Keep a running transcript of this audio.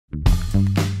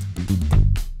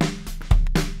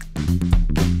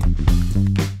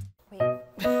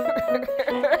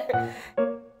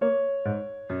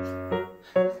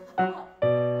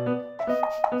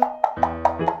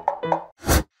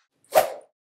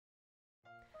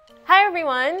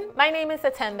everyone, my name is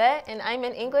Atembe and I'm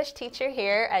an English teacher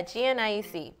here at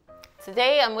GNIEC.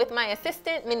 Today I'm with my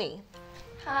assistant Minnie.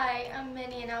 Hi, I'm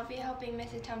Minnie and I'll be helping Miss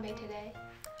Atembe today.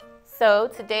 So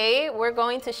today we're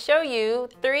going to show you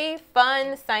 3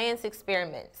 fun science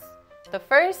experiments. The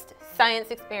first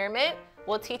science experiment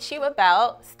will teach you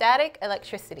about static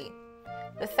electricity.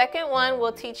 The second one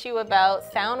will teach you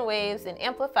about sound waves and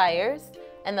amplifiers,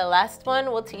 and the last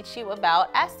one will teach you about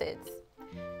acids.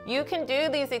 You can do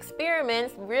these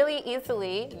experiments really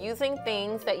easily using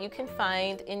things that you can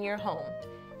find in your home.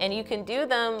 And you can do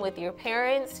them with your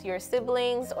parents, your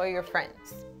siblings, or your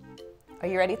friends. Are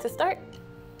you ready to start?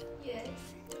 Yes.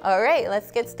 All right, let's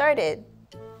get started.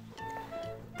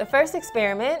 The first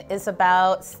experiment is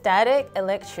about static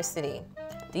electricity.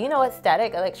 Do you know what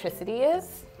static electricity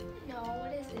is? No,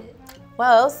 what is it?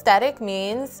 Well, static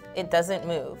means it doesn't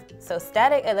move. So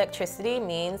static electricity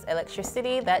means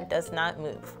electricity that does not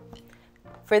move.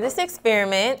 For this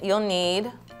experiment, you'll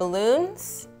need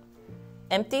balloons,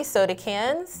 empty soda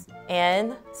cans,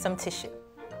 and some tissue.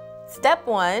 Step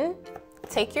 1,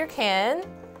 take your can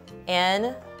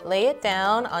and lay it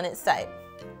down on its side.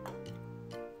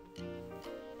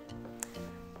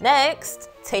 Next,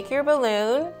 take your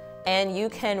balloon and you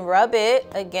can rub it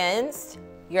against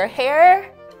your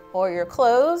hair or your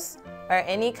clothes or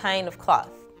any kind of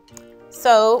cloth.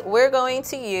 So we're going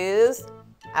to use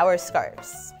our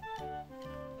scarves.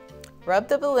 Rub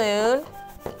the balloon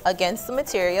against the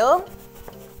material.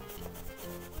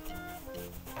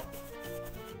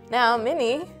 Now,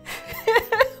 Minnie,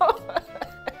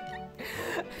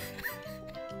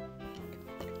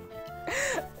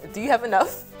 do you have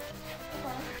enough?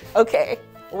 Okay,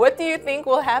 what do you think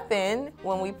will happen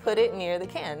when we put it near the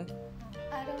can?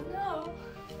 I don't know.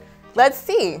 Let's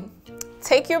see.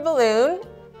 Take your balloon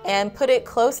and put it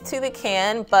close to the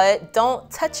can, but don't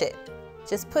touch it.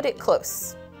 Just put it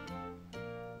close.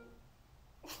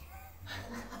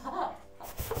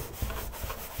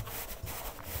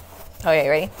 Okay,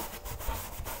 ready?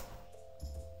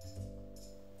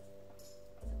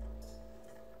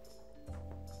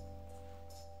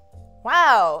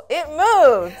 Wow, it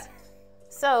moved!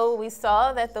 So we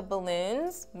saw that the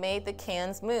balloons made the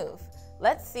cans move.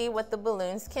 Let's see what the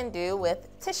balloons can do with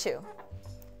tissue.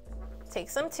 Take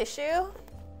some tissue.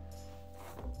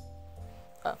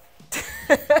 Oh.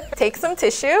 Take some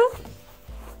tissue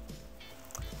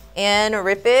and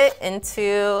rip it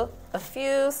into a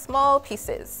few small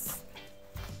pieces.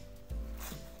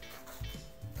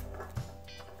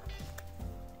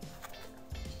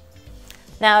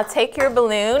 Now take your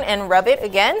balloon and rub it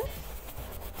again.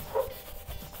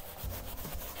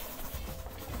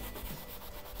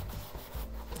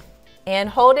 And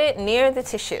hold it near the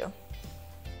tissue.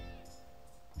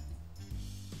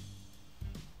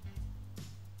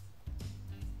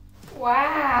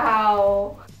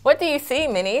 Wow! What do you see,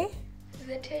 Minnie?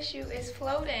 The tissue is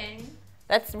floating.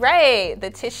 That's right. The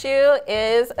tissue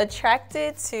is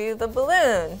attracted to the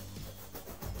balloon.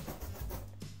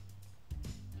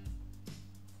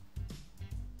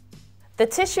 The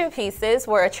tissue pieces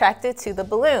were attracted to the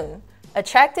balloon.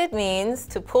 Attracted means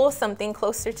to pull something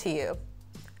closer to you.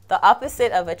 The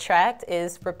opposite of attract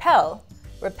is repel.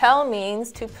 Repel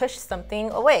means to push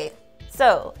something away.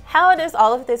 So, how does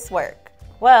all of this work?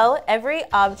 Well, every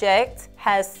object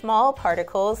has small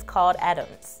particles called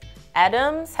atoms.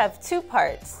 Atoms have 2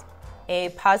 parts, a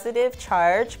positive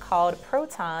charge called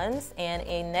protons and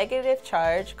a negative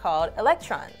charge called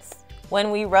electrons.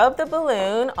 When we rub the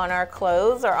balloon on our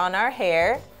clothes or on our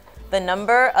hair, the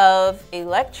number of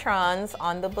electrons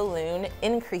on the balloon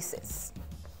increases.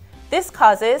 This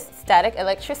causes static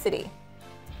electricity.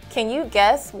 Can you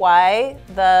guess why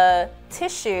the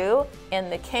tissue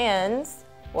and the cans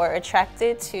were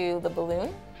attracted to the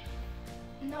balloon?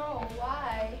 No,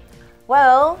 why?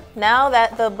 Well, now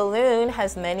that the balloon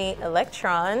has many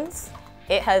electrons,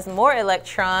 it has more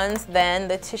electrons than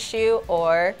the tissue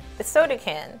or the soda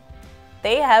can.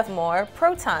 They have more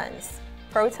protons.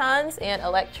 Protons and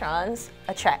electrons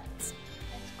attract.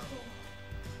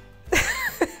 That's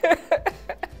cool.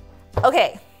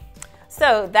 Okay,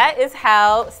 so that is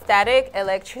how static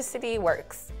electricity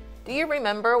works. Do you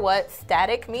remember what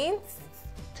static means?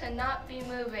 To not be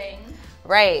moving.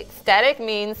 Right, static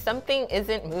means something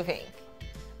isn't moving.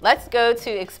 Let's go to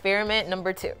experiment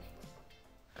number 2.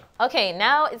 Okay,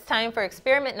 now it's time for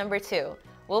experiment number 2.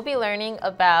 We'll be learning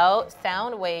about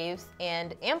sound waves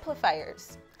and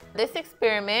amplifiers. This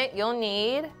experiment, you'll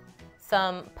need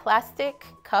some plastic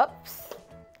cups,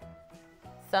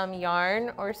 some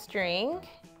yarn or string,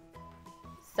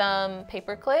 some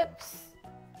paper clips,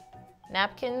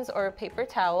 napkins or paper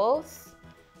towels,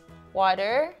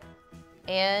 water,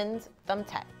 and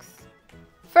thumbtacks.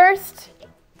 First,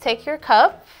 take your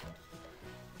cup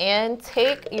and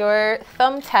take your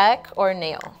thumbtack or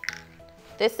nail.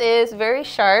 This is very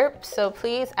sharp, so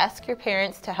please ask your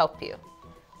parents to help you.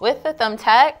 With the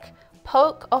thumbtack,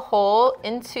 poke a hole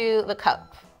into the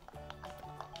cup.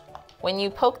 When you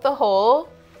poke the hole,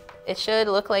 it should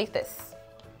look like this.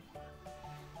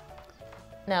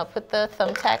 Now put the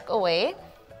thumbtack away.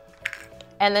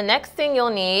 And the next thing you'll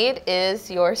need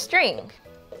is your string.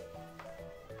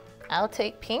 I'll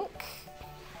take pink.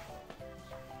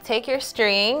 Take your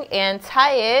string and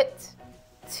tie it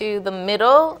to the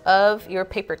middle of your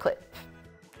paper clip.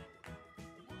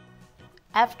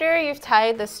 After you've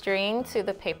tied the string to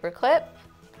the paper clip,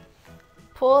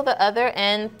 pull the other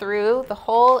end through the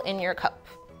hole in your cup.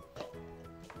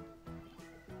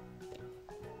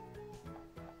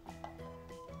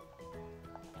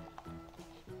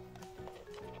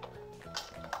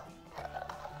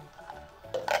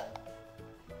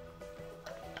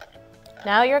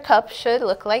 Now your cup should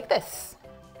look like this.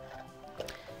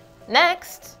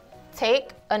 Next,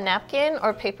 take a napkin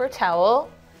or paper towel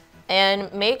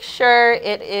and make sure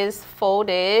it is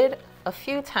folded a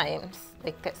few times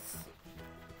like this.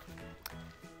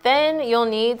 Then you'll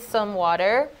need some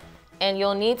water and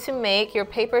you'll need to make your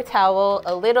paper towel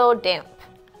a little damp.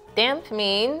 Damp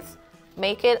means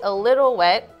make it a little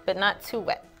wet, but not too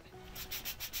wet.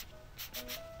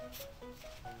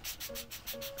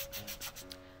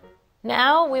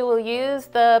 Now we will use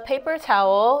the paper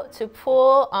towel to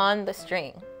pull on the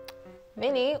string.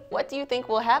 Minnie, what do you think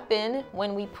will happen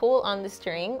when we pull on the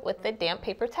string with the damp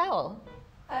paper towel?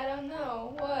 I don't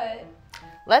know. What?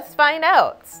 Let's find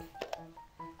out.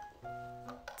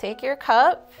 Take your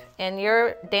cup and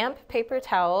your damp paper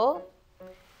towel,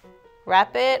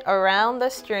 wrap it around the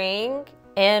string,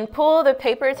 and pull the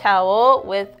paper towel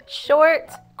with short,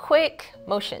 quick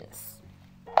motions.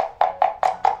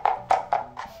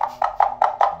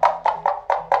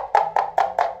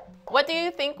 What do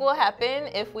you think will happen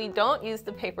if we don't use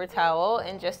the paper towel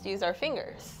and just use our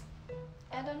fingers?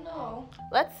 I don't know.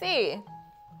 Let's see.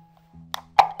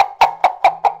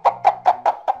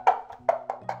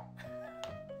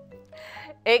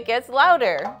 It gets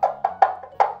louder.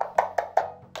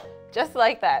 Just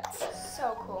like that.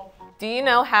 So cool. Do you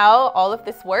know how all of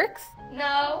this works?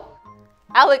 No.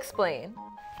 I'll explain.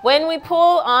 When we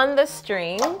pull on the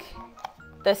string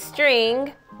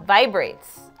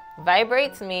vibrates.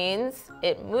 Vibrates means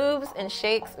it moves and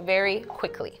shakes very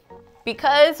quickly.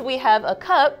 Because we have a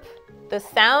cup, the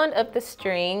sound of the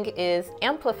string is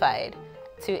amplified.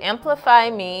 To amplify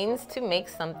means to make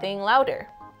something louder.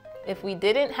 If we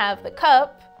didn't have the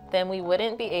cup, then we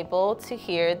wouldn't be able to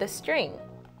hear the string.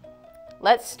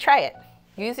 Let's try it.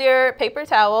 Use your paper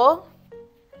towel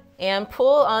and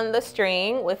pull on the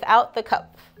string without the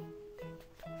cup.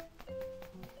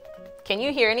 Can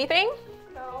you hear anything?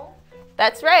 No.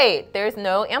 That's right, there's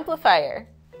no amplifier.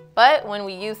 But when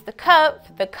we use the cup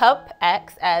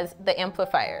acts as the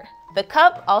amplifier. The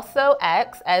cup also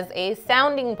acts as a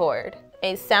sounding board.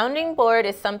 A sounding board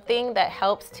is something that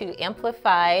helps to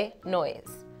amplify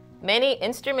noise. Many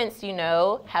instruments you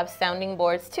know have sounding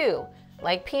boards too,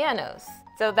 like pianos.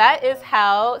 So that is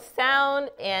how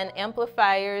sound and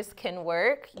amplifiers can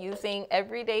work using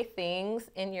everyday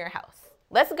things in your house.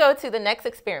 Let's go to the next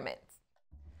experiment.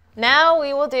 Now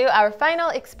we will do our final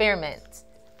experiment.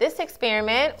 This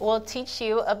experiment will teach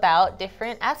you about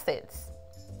different acids.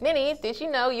 Minnie, did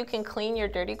you know you can clean your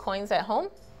dirty coins at home?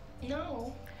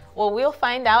 No. Well, we'll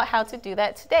find out how to do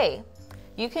that today.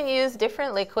 You can use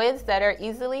different liquids that are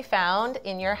easily found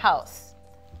in your house.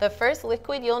 The first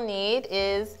liquid you'll need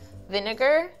is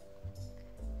vinegar,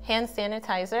 hand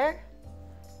sanitizer,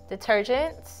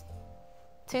 detergent,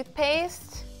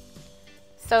 toothpaste,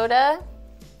 soda,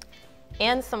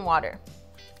 and some water.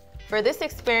 For this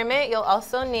experiment, you'll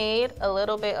also need a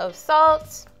little bit of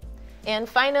salt, and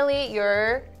finally,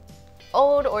 your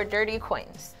old or dirty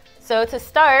coins. So to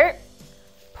start,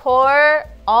 pour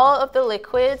all of the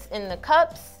liquids in the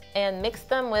cups and mix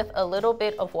them with a little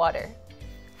bit of water.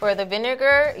 For the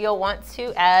vinegar, you'll want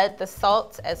to add the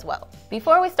salt as well.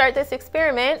 Before we start this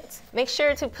experiment, make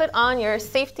sure to put on your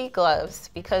safety gloves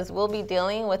because we'll be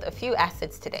dealing with a few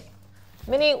acids today.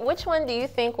 Minnie, which one do you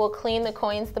think will clean the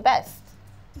coins the best?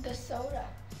 The soda.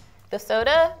 The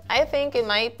soda? I think it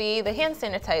might be the hand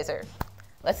sanitizer.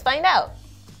 Let's find out.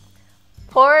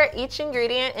 Pour each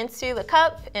ingredient into the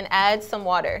cup and add some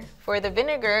water. For the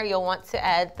vinegar, you'll want to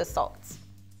add the salt.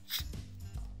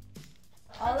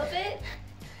 All of it?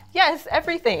 Yes,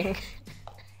 everything.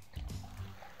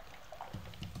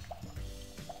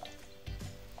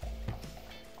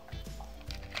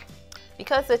 Be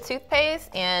because the toothpaste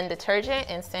and detergent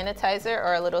and sanitizer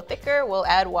are a little thicker, we'll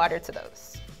add water to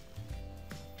those.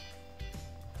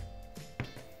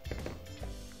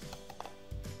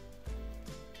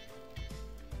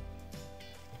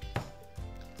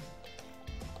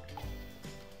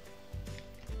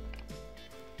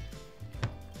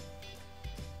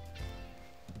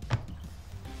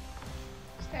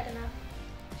 Is that enough?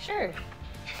 Sure.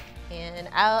 And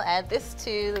I'll add this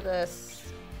to the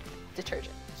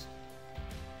detergent.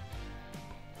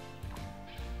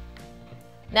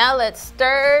 Now let's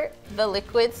stir the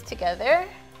liquids together.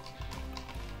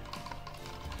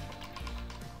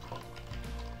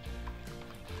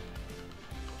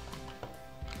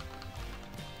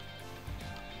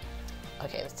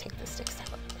 Okay, let's take the sticks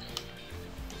out.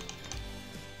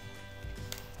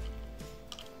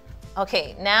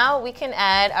 Okay, now we can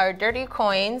add our dirty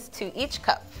coins to each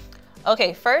cup.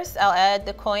 Okay, first I'll add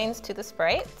the coins to the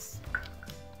Sprites,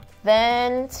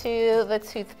 then to the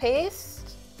toothpaste,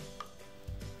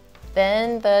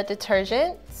 then the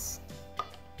detergents,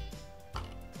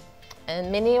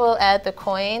 and Minnie will add the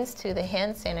coins to the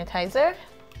hand sanitizer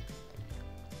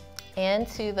and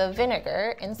to the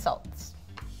vinegar and salt.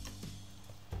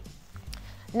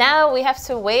 Now we have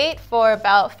to wait for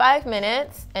about 5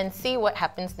 minutes and see what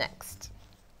happens next.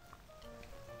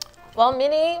 Well,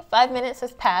 Minnie, 5 minutes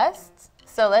has passed,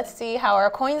 so let's see how our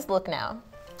coins look now.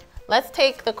 Let's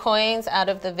take the coins out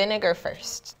of the vinegar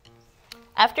first.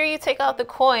 After you take out the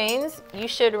coins, you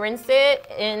should rinse it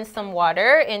in some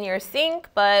water in your sink,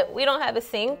 but we don't have a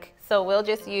sink, so we'll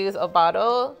just use a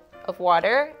bottle of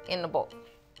water in the bowl.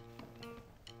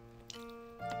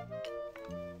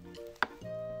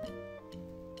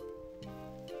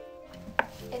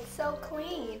 It's so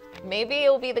clean. Maybe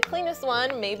it'll be the cleanest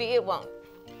one, maybe it won't.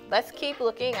 Let's keep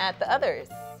looking at the others.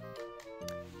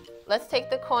 Let's take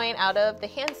the coin out of the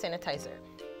hand sanitizer.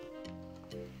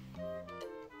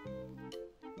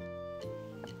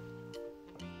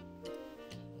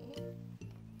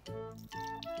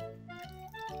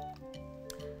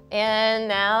 And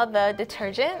now the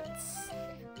detergents.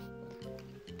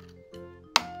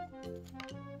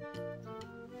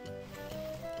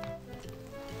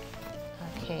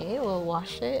 Okay, we'll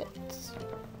wash it.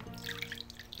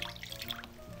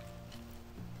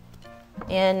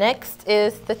 And next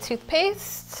is the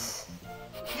toothpaste.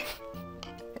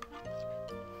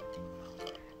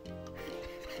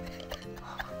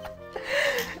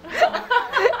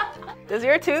 Does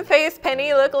your toothpaste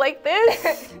penny look like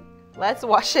this? Let's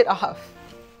wash it off.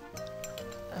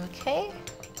 Okay.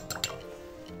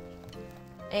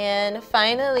 And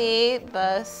finally,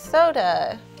 the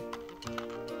soda.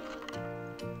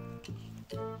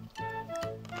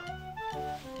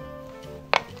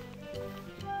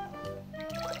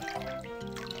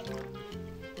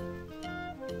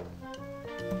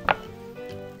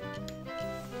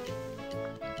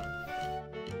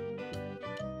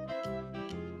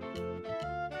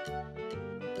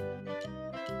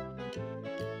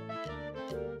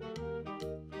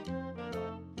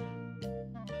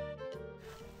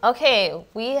 Okay,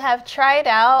 we have tried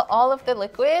out all of the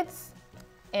liquids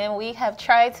and we have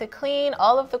tried to clean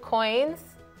all of the coins.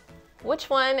 Which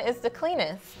one is the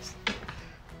cleanest?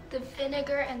 The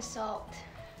vinegar and salt.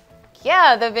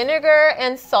 Yeah, the vinegar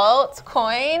and salt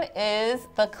coin is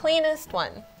the cleanest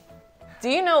one. Do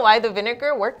you know why the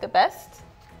vinegar worked the best?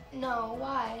 No,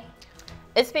 why?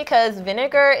 It's because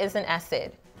vinegar is an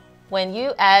acid. When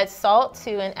you add salt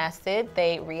to an acid,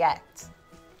 they react.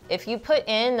 If you put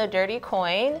in the dirty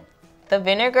coin, the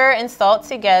vinegar and salt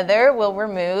together will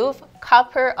remove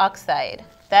copper oxide.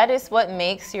 That is what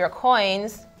makes your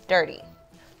coins dirty.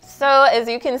 So as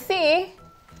you can see,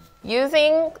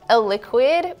 using a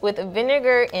liquid with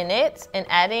vinegar in it and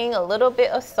adding a little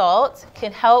bit of salt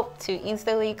can help to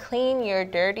easily clean your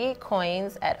dirty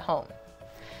coins at home.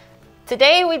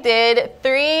 Today we did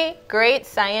 3 great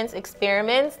science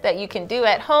experiments that you can do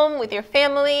at home with your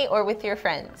family or with your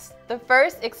friends. The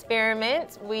first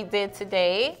experiment we did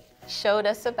today showed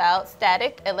us about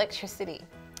static electricity.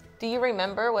 Do you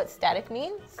remember what static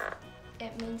means?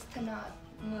 It means to not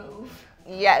move.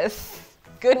 Yes,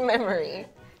 good memory.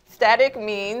 Static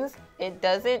means it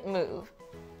doesn't move.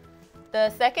 The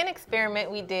second experiment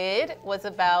we did was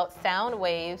about sound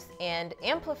waves and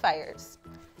amplifiers.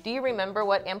 Do you remember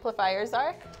what amplifiers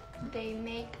are? They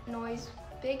make noise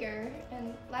bigger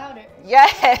and louder.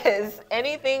 Yes,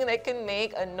 anything that can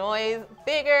make a noise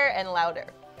bigger and louder.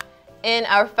 In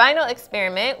our final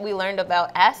experiment, we learned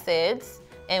about acids,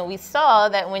 and we saw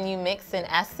that when you mix an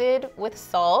acid with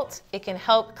salt, it can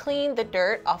help clean the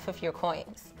dirt off of your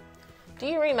coins. Do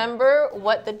you remember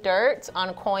what the dirt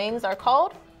on coins are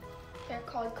called? They're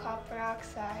called copper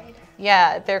oxide.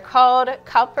 Yeah, they're called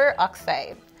copper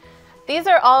oxide. These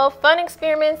are all fun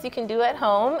experiments you can do at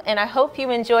home, and I hope you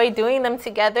enjoy doing them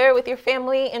together with your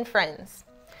family and friends.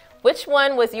 Which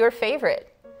one was your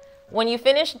favorite? When you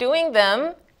finish doing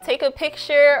them, take a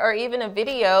picture or even a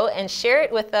video and share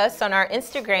it with us on our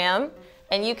Instagram,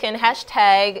 and you can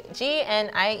hashtag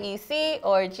GNIEC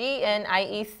or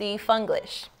GNIEC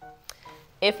FUNglish.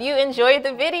 If you enjoyed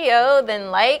the video,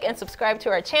 then like and subscribe to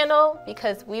our channel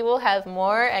because we will have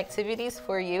more activities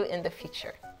for you in the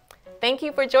future. Thank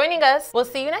you for joining us. We'll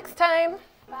see you next time.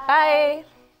 Bye.